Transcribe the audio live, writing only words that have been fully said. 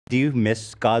Do you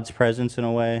miss God's presence in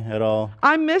a way at all?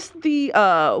 I miss the,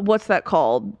 what's that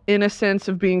called? Innocence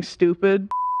of being stupid.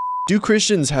 Do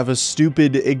Christians have a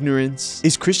stupid ignorance?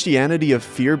 Is Christianity a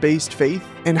fear-based faith?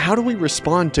 And how do we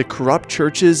respond to corrupt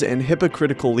churches and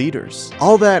hypocritical leaders?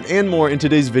 All that and more in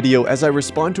today's video as I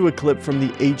respond to a clip from the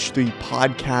H3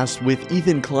 podcast with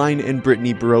Ethan Klein and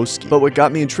Britney Broski. But what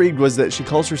got me intrigued was that she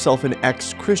calls herself an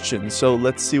ex-Christian, so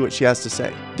let's see what she has to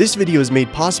say. This video is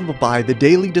made possible by the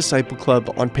Daily Disciple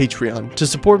Club on Patreon. To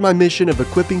support my mission of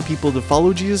equipping people to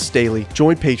follow Jesus daily,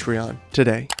 join Patreon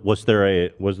today. Was there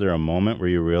a moment where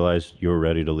you realized you were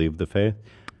ready to leave the faith?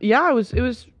 Yeah, it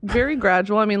was very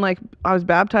gradual. I mean, like, I was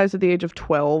baptized at the age of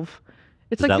 12.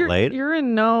 It's Is like that late?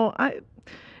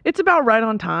 It's about right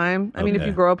on time. I mean, if Okay.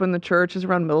 you grow up in the church, it's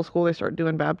around middle school, they start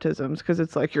doing baptisms because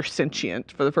it's like you're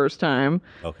sentient for the first time.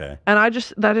 Okay. And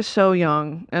that is so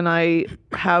young. And I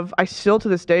still to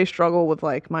this day struggle with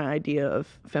like my idea of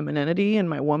femininity and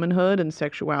my womanhood and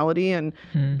sexuality and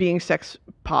being sex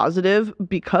positive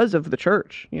because of the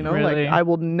church. You know, Really? like I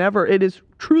will never, it is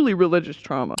truly religious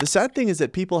trauma. The sad thing is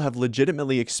that people have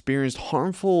legitimately experienced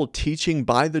harmful teaching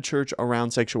by the church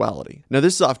around sexuality. Now,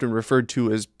 this is often referred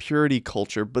to as purity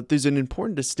culture, but there's an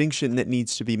important distinction that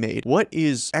needs to be made. What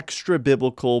is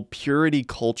extra-biblical purity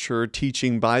culture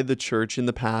teaching by the church in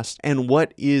the past, and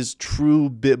what is true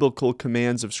biblical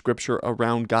commands of Scripture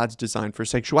around God's design for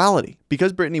sexuality?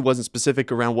 Because Britney wasn't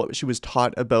specific around what she was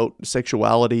taught about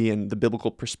sexuality and the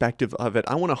biblical perspective of it,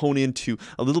 I want to hone into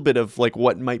a little bit of like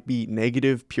what might be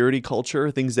negative purity culture,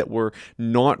 things that were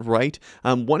not right.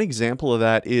 One example of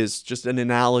that is just an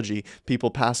analogy,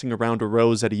 people passing around a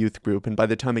rose at a youth group, and by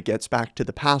the time it gets back to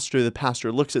the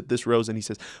pastor looks at this rose and he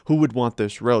says, who would want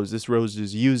this rose? This rose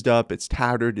is used up, it's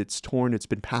tattered, it's torn, it's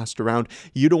been passed around.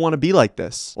 You don't want to be like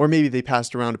this. Or maybe they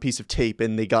passed around a piece of tape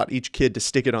and they got each kid to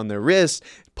stick it on their wrist,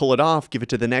 pull it off, give it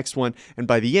to the next one, and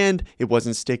by the end, it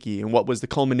wasn't sticky. And what was the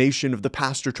culmination of the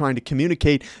pastor trying to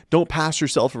communicate? Don't pass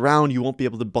yourself around. You won't be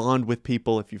able to bond with people.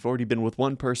 If you've already been with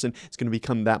one person, it's going to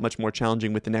become that much more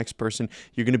challenging with the next person.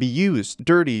 You're going to be used,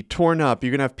 dirty, torn up. You're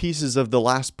going to have pieces of the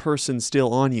last person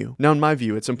still on you. Now, in my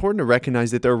view, it's important to recognize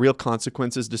that there are real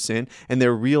consequences to sin, and there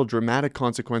are real dramatic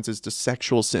consequences to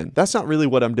sexual sin. That's not really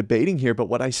what I'm debating here, but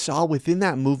what I saw within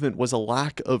that movement was a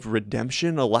lack of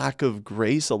redemption, a lack of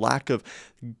grace, a lack of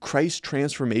Christ's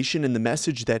transformation, and the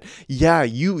message that, yeah,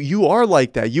 you are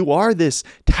like that. You are this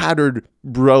tattered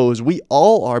bros. We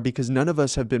all are, because none of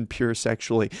us have been pure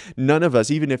sexually. None of us,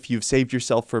 even if you've saved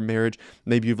yourself for marriage,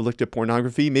 maybe you've looked at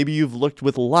pornography, maybe you've looked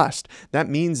with lust. That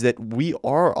means that we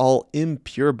are all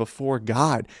impure before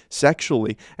God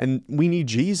sexually, and we need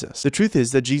Jesus. The truth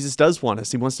is that Jesus does want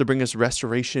us. He wants to bring us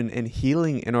restoration and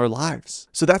healing in our lives.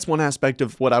 So that's one aspect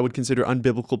of what I would consider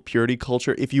unbiblical purity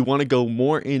culture. If you want to go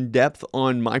more in depth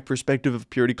on my perspective of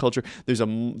purity culture, there's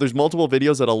multiple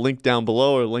videos that I'll link down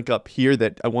below or link up here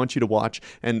that I want you to watch,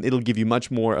 and it'll give you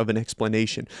much more of an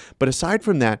explanation. But aside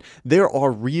from that, there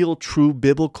are real, true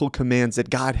biblical commands that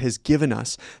God has given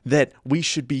us that we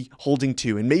should be holding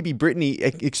to. And maybe Britney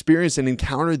experienced and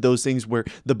encountered those things where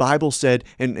the Bible said,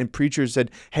 and preachers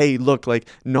said, hey, look, like,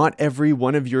 not every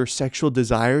one of your sexual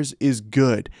desires is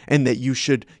good, and that you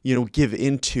should, give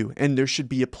into. And there should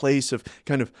be a place of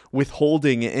kind of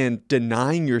withholding and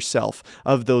denying yourself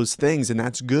of those things, and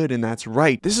that's good and that's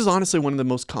right. This is honestly one of the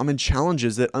most common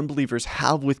challenges that unbelievers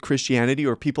have with Christianity,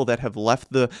 or people that have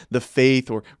left the faith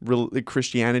or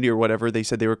Christianity or whatever. They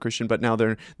said they were Christian, but now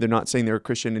they're not saying they're a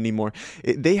Christian anymore.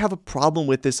 They have a problem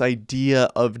with this idea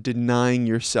of denying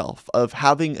yourself, of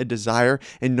having a desire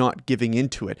and not giving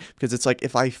into it, because it's like,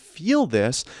 if I feel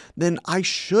this, then I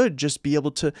should just be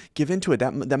able to give into it.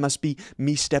 That must be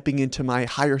me stepping into my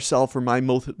higher self, or my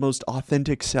most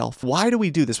authentic self. Why do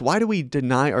we do this? Why do we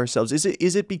deny ourselves? Is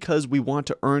it because we want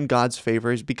to earn God's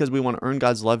favor? Is it because we want to earn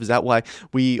God's love? Is that why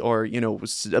we are,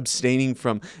 abstaining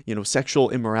from, sexual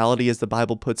immorality, as the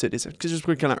Bible puts it? Is it because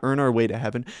we're going to earn our way to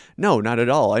heaven? No, not at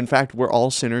all. In fact, we're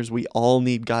all sinners. We all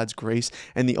need God's grace.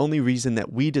 And the only reason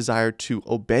that we desire to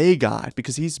obey God,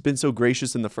 because He's been so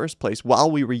gracious in the first place, while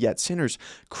we were yet sinners,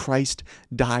 Christ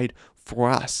died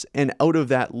for us. And out of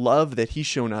that love that He's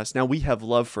shown us, now we have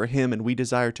love for Him, and we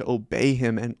desire to obey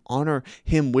Him and honor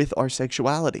Him with our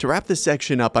sexuality. To wrap this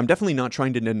section up, I'm definitely not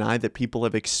trying to deny that people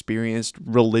have experienced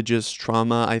religious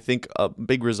trauma. I think a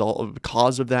big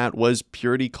cause of that was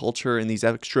purity culture and these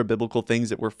extra biblical things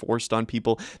that were forced on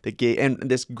people, and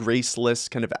this graceless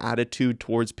kind of attitude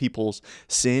towards people's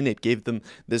sin. It gave them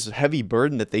this heavy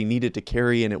burden that they needed to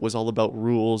carry, and it was all about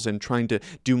rules and trying to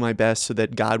do my best so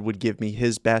that God would give me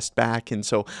His best back. back, and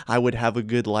so I would have a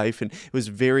good life. And it was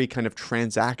very kind of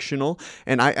transactional.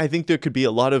 And I think there could be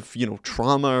a lot of,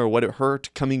 trauma or what it hurt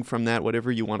coming from that,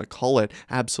 whatever you want to call it.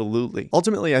 Absolutely.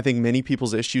 Ultimately, I think many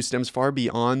people's issue stems far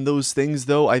beyond those things,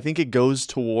 though. I think it goes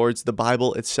towards the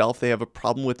Bible itself. They have a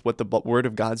problem with what the Word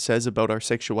of God says about our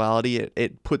sexuality.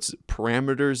 It puts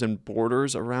parameters and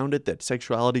borders around it, that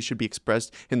sexuality should be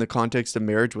expressed in the context of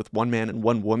marriage with one man and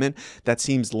one woman. That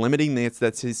seems limiting.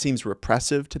 That seems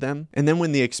repressive to them. And then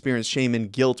when they experience shame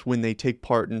and guilt when they take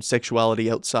part in sexuality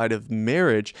outside of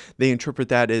marriage, they interpret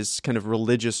that as kind of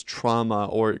religious trauma,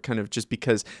 or kind of just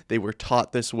because they were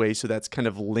taught this way, so that's kind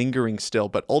of lingering still.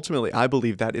 But ultimately, I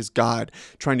believe that is God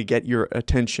trying to get your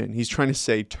attention. He's trying to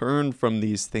say, turn from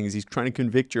these things. He's trying to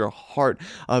convict your heart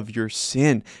of your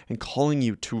sin and calling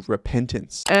you to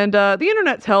repentance. And the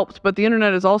internet's helped, but the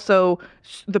internet is also,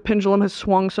 the pendulum has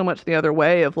swung so much the other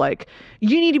way of like,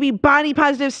 you need to be body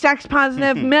positive, sex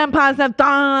positive, man positive,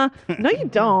 da. No, you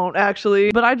don't,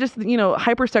 actually. But I just,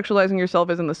 hypersexualizing yourself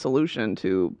isn't the solution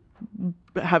to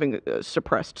having a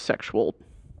suppressed sexual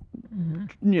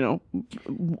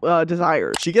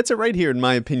desires. She gets it right here, in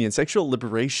my opinion. Sexual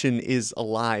liberation is a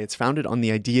lie. It's founded on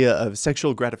the idea of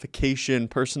sexual gratification,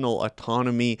 personal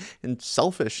autonomy, and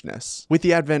selfishness. With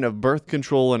the advent of birth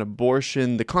control and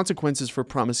abortion, the consequences for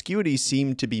promiscuity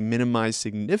seem to be minimized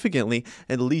significantly,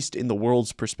 at least in the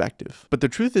world's perspective. But the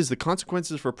truth is, the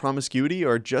consequences for promiscuity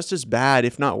are just as bad,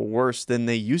 if not worse, than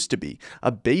they used to be.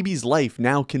 A baby's life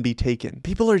now can be taken.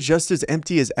 People are just as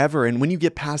empty as ever, and when you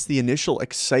get past the initial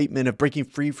excitement of breaking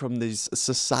free from these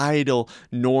societal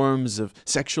norms of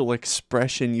sexual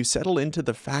expression, you settle into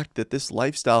the fact that this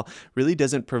lifestyle really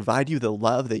doesn't provide you the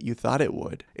love that you thought it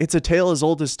would. It's a tale as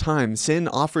old as time. Sin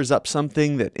offers up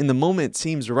something that in the moment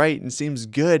seems right and seems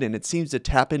good, and it seems to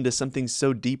tap into something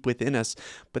so deep within us,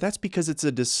 but that's because it's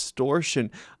a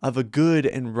distortion of a good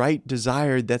and right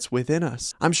desire that's within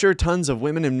us. I'm sure tons of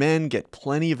women and men get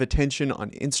plenty of attention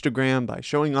on Instagram by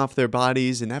showing off their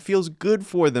bodies, and that feels good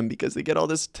for them because they get all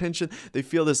this attention, they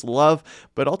feel this love,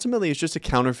 but ultimately it's just a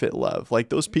counterfeit love. Like,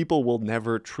 those people will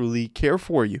never truly care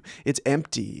for you. It's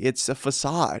empty. It's a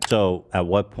facade. So at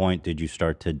what point did you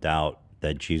start to doubt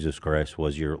that Jesus Christ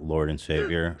was your Lord and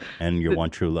Savior and your one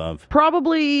true love?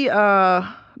 Probably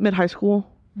mid-high school.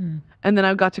 And then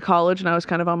I got to college and I was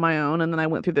kind of on my own. And then I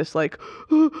went through this like,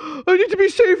 oh, I need to be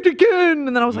saved again.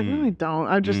 And then I was like, no, I don't.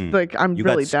 I just like, I'm You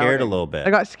really got scared doubting. a little bit.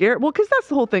 I got scared. Well, because that's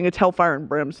the whole thing. It's hellfire and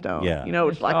brimstone. Yeah.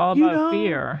 It's like, all about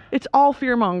fear. It's all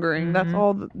fear mongering. That's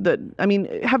all that, I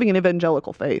mean, having an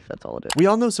evangelical faith, that's all it is. We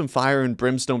all know some fire and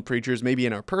brimstone preachers, maybe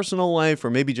in our personal life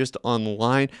or maybe just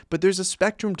online, but there's a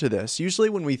spectrum to this. Usually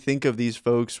when we think of these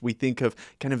folks, we think of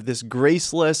kind of this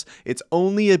graceless, it's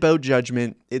only about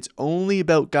judgment, it's only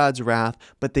about God's wrath,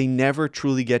 but they never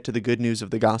truly get to the good news of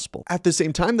the gospel. At the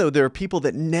same time, though, there are people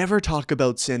that never talk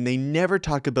about sin, they never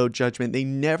talk about judgment, they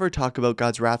never talk about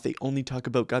God's wrath, they only talk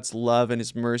about God's love and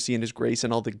His mercy and His grace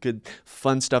and all the good,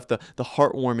 fun stuff, the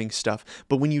heartwarming stuff.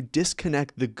 But when you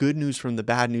disconnect the good news from the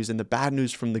bad news and the bad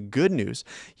news from the good news,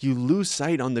 you lose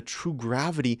sight on the true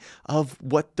gravity of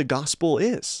what the gospel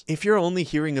is. If you're only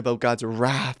hearing about God's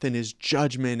wrath and His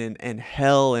judgment and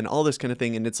hell and all this kind of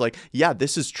thing, and it's like, yeah,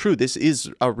 this is true, this is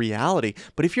a reality,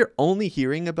 but if you're only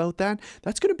hearing about that,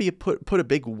 that's going to be put a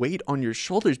big weight on your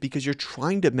shoulders because you're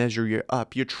trying to measure your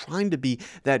up. You're trying to be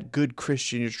that good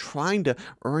Christian. You're trying to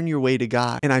earn your way to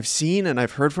God. And I've seen and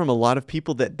I've heard from a lot of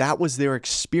people that was their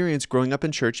experience growing up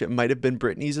in church. It might have been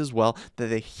Britney's as well, that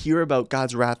they hear about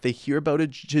God's wrath, they hear about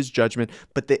His judgment,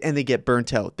 but they get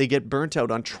burnt out. They get burnt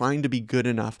out on trying to be good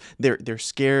enough. They're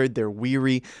scared, they're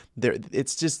weary.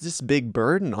 It's just this big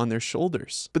burden on their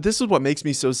shoulders. But this is what makes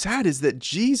me so sad, is that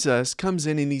Jesus comes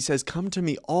in and He says, come to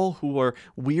me all who are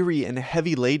weary and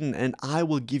heavy laden, and I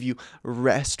will give you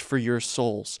rest for your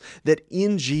souls. That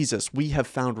in Jesus we have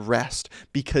found rest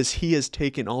because He has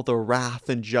taken all the wrath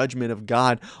and judgment of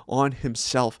God on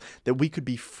Himself, that we could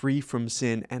be free from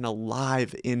sin and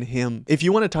alive in Him. If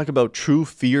you want to talk about true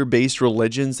fear-based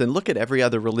religions, then look at every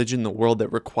other religion in the world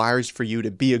that requires for you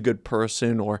to be a good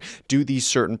person or do these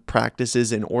certain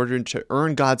practices in order to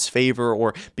earn God's favor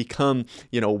or become,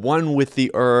 one with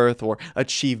the earth or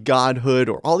achieve godhood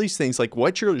or all these things. Like,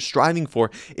 what you're striving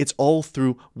for, it's all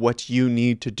through what you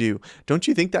need to do. Don't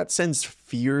you think that sends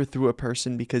fear through a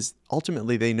person? Because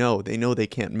ultimately they know they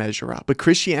can't measure up. But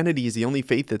Christianity is the only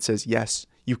faith that says, yes,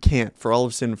 you can't, for all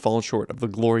of sin fall short of the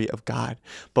glory of God.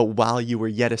 But while you were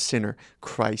yet a sinner,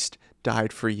 Christ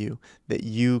died for you, that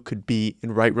you could be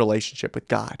in right relationship with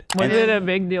God. Was it a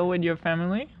big deal with your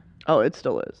family? Oh, it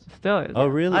still is. Still is. Oh,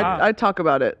 really? I talk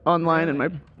about it online and my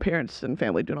parents and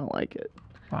family do not like it.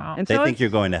 Wow. And They so think you're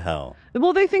going to hell.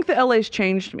 well, they think that LA's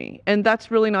changed me, and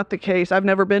that's really not the case. I've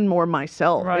never been more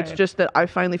myself. It's Right. just that I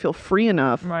finally feel free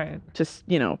enough Right. to,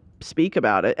 speak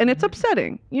about it. And it's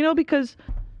upsetting, because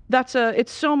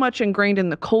it's so much ingrained in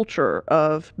the culture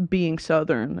of being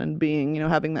Southern and being,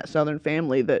 having that Southern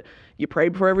family that you pray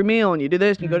before every meal and you do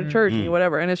this and you go to church and you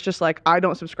whatever. And it's just like, I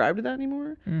don't subscribe to that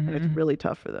anymore. And it's really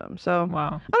tough for them. So Wow. I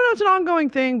don't know, it's an ongoing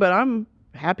thing, but I'm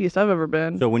happiest I've ever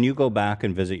been. So when you go back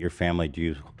and visit your family, do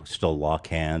you still lock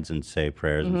hands and say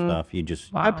prayers and stuff? You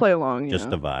just I play along, just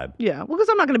the vibe. Yeah, well, because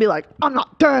I'm not going to be like, I'm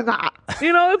not doing that.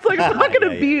 It's like, I'm not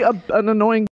going to be an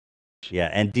annoying.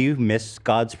 Yeah, and do you miss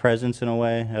God's presence in a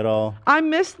way at all? I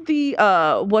miss the,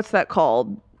 what's that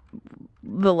called?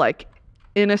 The,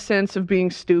 innocence of being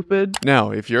stupid.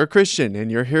 Now, if you're a Christian and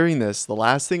you're hearing this, the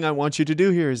last thing I want you to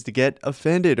do here is to get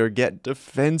offended or get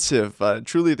defensive.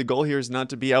 Truly, the goal here is not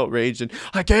to be outraged and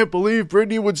I can't believe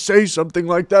Britney would say something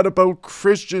like that about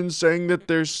Christians, saying that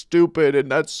they're stupid and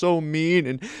that's so mean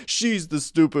and she's the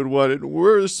stupid one and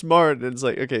we're smart. And it's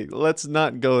like, okay, let's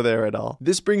not go there at all.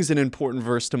 This brings an important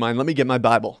verse to mind. Let me get my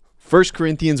Bible. 1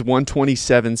 Corinthians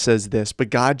 1:27 says this, but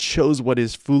God chose what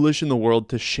is foolish in the world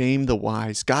to shame the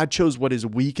wise. God chose what is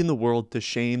weak in the world to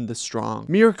shame the strong.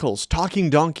 Miracles, talking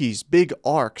donkeys, big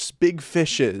arks, big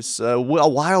fishes,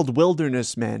 wild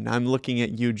wilderness men. I'm looking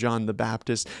at you, John the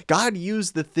Baptist. God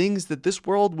used the things that this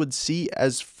world would see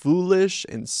as foolish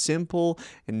and simple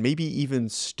and maybe even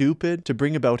stupid to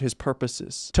bring about his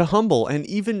purposes, to humble and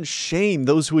even shame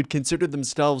those who would consider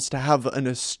themselves to have an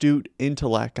astute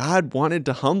intellect. God wanted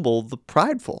to humble the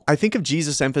prideful. I think of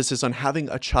Jesus' emphasis on having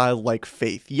a childlike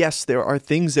faith. Yes, there are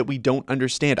things that we don't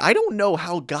understand. I don't know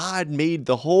how God made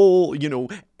the whole,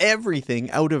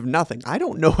 everything out of nothing. I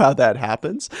don't know how that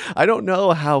happens. I don't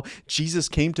know how Jesus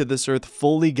came to this earth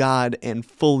fully God and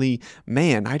fully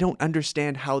man. I don't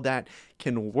understand how that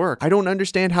can work. I don't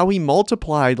understand how he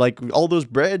multiplied all those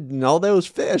bread and all those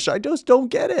fish. I just don't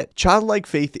get it. Childlike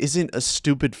faith isn't a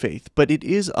stupid faith, but it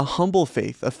is a humble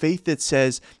faith, a faith that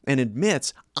says and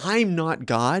admits, I'm not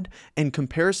God. In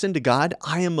comparison to God,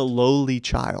 I am a lowly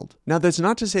child. Now, that's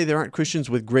not to say there aren't Christians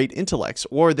with great intellects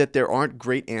or that there aren't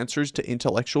great answers to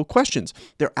intellectual questions.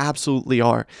 There absolutely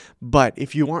are. But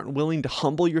if you aren't willing to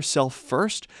humble yourself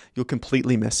first, you'll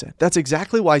completely miss it. That's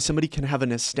exactly why somebody can have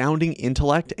an astounding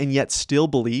intellect and yet still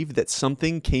believe that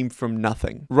something came from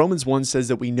nothing. Romans 1 says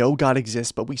that we know God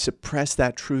exists, but we suppress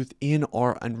that truth in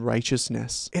our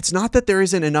unrighteousness. It's not that there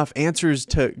isn't enough answers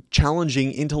to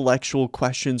challenging intellectual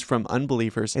questions from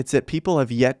unbelievers. It's that people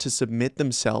have yet to submit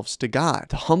themselves to God,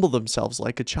 to humble themselves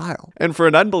like a child. And for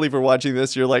an unbeliever watching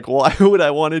this, you're like, why would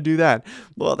I want to do that?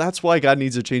 Well, that's why God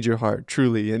needs to change your heart,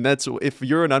 truly. And that's if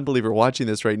you're an unbeliever watching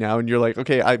this right now and you're like,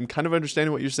 okay, I'm kind of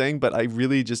understanding what you're saying, but I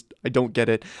don't get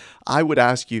it. I would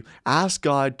ask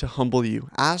God to humble you.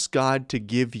 Ask God to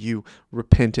give you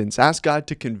repentance. Ask God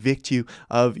to convict you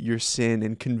of your sin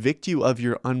and convict you of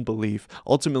your unbelief.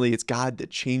 Ultimately, it's God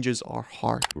that changes our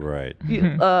heart. Right.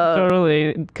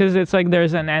 Totally, because it's like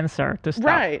there's an answer to stuff.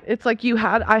 Right. It's like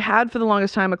I had for the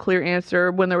longest time a clear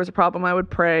answer. When there was a problem, I would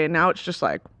pray, and now it's just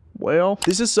like, well.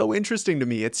 This is so interesting to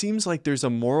me. It seems like there's a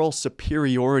moral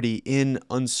superiority in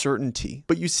uncertainty.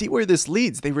 But you see where this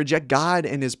leads. They reject God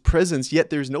and his presence, yet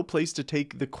there's no place to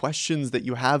take the questions that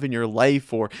you have in your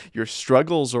life or your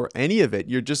struggles or any of it.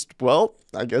 You're just, well,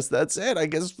 I guess that's it. I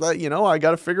guess, I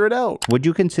got to figure it out. Would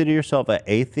you consider yourself an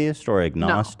atheist or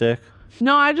agnostic?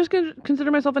 No, I just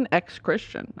consider myself an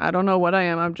ex-Christian. I don't know what I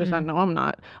am. I know I'm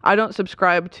not. I don't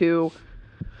subscribe to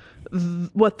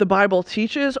what the Bible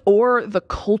teaches or the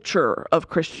culture of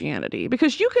Christianity,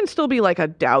 because you can still be like a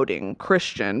doubting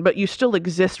Christian, but you still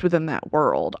exist within that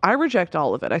world. I reject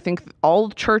all of it. I think all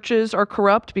churches are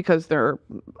corrupt because they're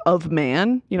of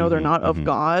man, they're not of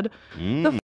God.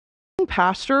 The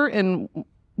pastor in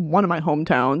one of my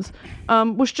hometowns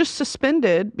was just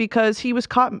suspended because he was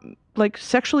caught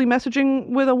sexually messaging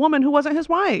with a woman who wasn't his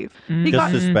wife. He got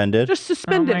suspended. Just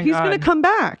suspended. Oh my He's going to God. come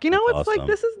back. It's awesome.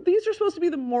 like these are supposed to be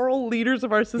the moral leaders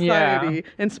of our society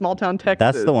in small town Texas.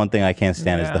 That's the one thing I can't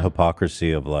stand is the Yeah.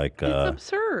 hypocrisy of It's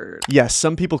absurd. Yes,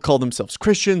 some people call themselves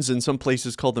Christians and some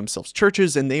places call themselves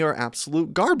churches, and they are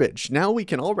absolute garbage. Now we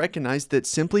can all recognize that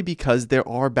simply because there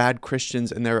are bad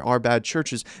Christians and there are bad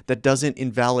churches, that doesn't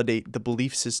invalidate the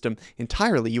belief system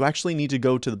entirely. You actually need to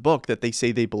go to the book that they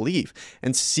say they believe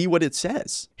and see what it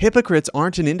says. Hypocrites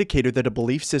aren't an indicator that a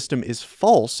belief system is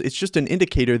false. It's just an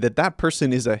indicator that that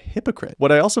person is a hypocrite.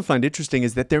 What I also find interesting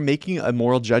is that they're making a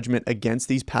moral judgment against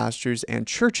these pastors and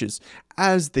churches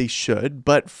as they should,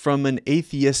 but from an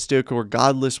atheistic or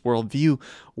godless worldview,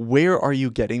 where are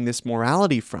you getting this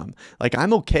morality from? Like,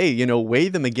 I'm okay, weigh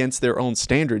them against their own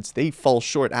standards. They fall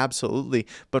short, absolutely.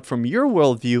 But from your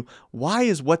worldview, why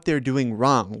is what they're doing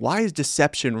wrong? Why is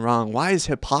deception wrong? Why is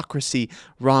hypocrisy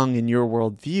wrong in your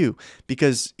worldview?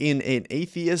 Because in an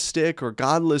atheistic or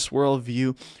godless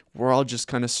worldview, we're all just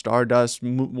kind of stardust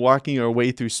walking our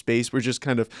way through space. We're just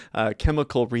kind of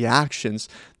chemical reactions.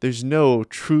 There's no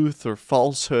truth or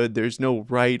falsehood. There's no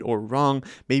right or wrong.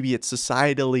 Maybe it's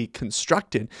societally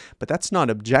constructed, but that's not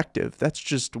objective. That's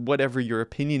just whatever your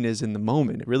opinion is in the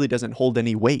moment. It really doesn't hold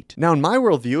any weight. Now, in my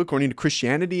worldview, according to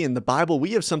Christianity and the Bible,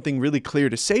 we have something really clear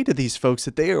to say to these folks,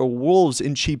 that they are wolves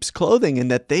in sheep's clothing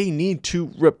and that they need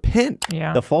to repent.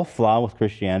 Yeah. The full flaw with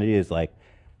Christianity is like,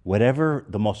 whatever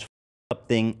the most up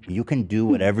thing, you can do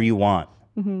whatever you want.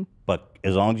 But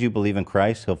as long as you believe in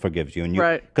Christ, he'll forgive you. And you,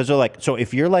 Right. Because they're like, so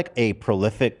if you're like a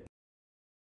prolific,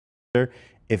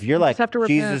 if you're like, have to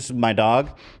repent. Jesus is my dog,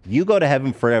 you go to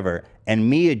heaven forever. And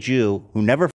me, a Jew who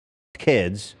never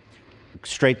kids,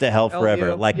 straight to hell forever.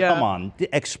 you. Like, Yeah. come on,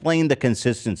 explain the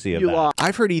consistency of You that. lost.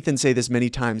 I've heard Ethan say this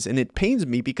many times, and it pains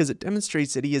me because it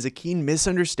demonstrates that he has a keen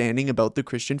misunderstanding about the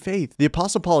Christian faith. The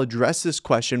Apostle Paul addressed this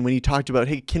question when he talked about,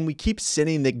 hey, can we keep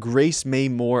sinning that grace may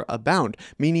more abound?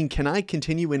 Meaning, can I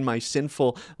continue in my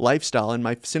sinful lifestyle, in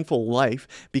my sinful life,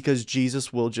 because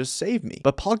Jesus will just save me?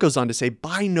 But Paul goes on to say,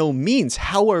 by no means.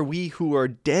 How are we who are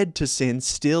dead to sin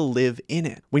still live in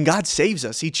it? When God saves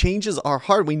us, he changes our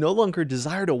heart. We no longer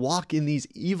desire to walk in these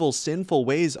evil, sinful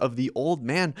ways of the old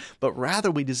man, but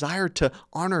rather we desire to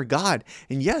honor God.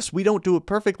 And yes, we don't do it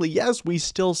perfectly. Yes, we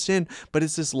still sin, but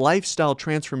it's this lifestyle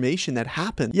transformation that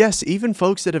happens. Yes, even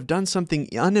folks that have done something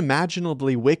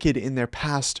unimaginably wicked in their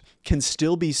past can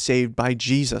still be saved by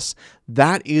Jesus.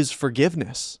 That is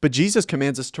forgiveness. But Jesus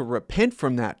commands us to repent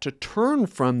from that, to turn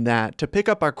from that, to pick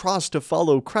up our cross, to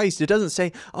follow Christ. It doesn't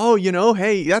say, oh,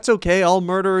 hey, that's okay. All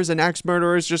murderers and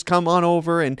ex-murderers, just come on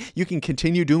over and you can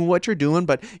continue doing what you're doing,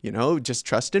 but, just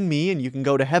trust in me and you can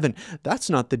go to heaven. That's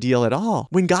not the deal at all.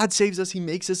 When God saves us, he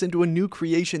makes us into a new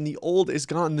creation. The old is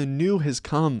gone, the new has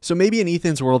come. So maybe in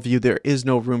Ethan's worldview, there is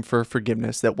no room for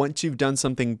forgiveness, that once you've done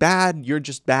something bad, you're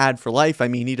just bad for life. I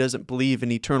mean, he doesn't believe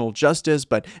in eternal justice,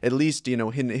 but at least,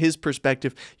 in his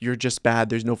perspective, you're just bad.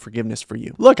 There's no forgiveness for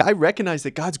you. Look, I recognize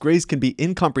that God's grace can be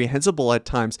incomprehensible at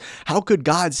times. How could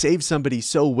God save somebody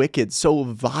so wicked, so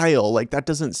vile? Like, that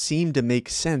doesn't seem to make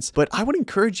sense. But I would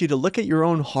encourage you to look at your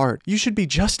own heart. You should be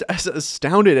just as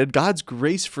astounded at God's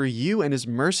grace for you and his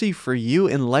mercy for you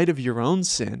in light of your own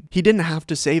sin. He didn't have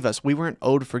to save us. We weren't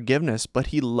owed forgiveness, but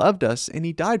he loved us and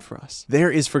he died for us.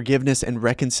 There is forgiveness and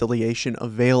reconciliation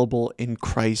available in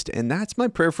Christ. And that's my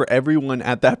prayer for everyone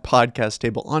at that podcast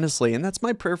table, honestly. And that's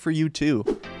my prayer for you too.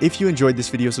 If you enjoyed this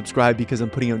video, subscribe because I'm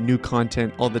putting out new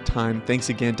content all the time. Thanks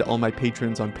again to all my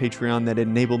patrons on Patreon that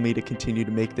enable me to continue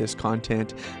to make this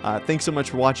content. Thanks so much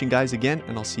for watching, guys, again,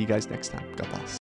 and I'll see you guys next time. God bless.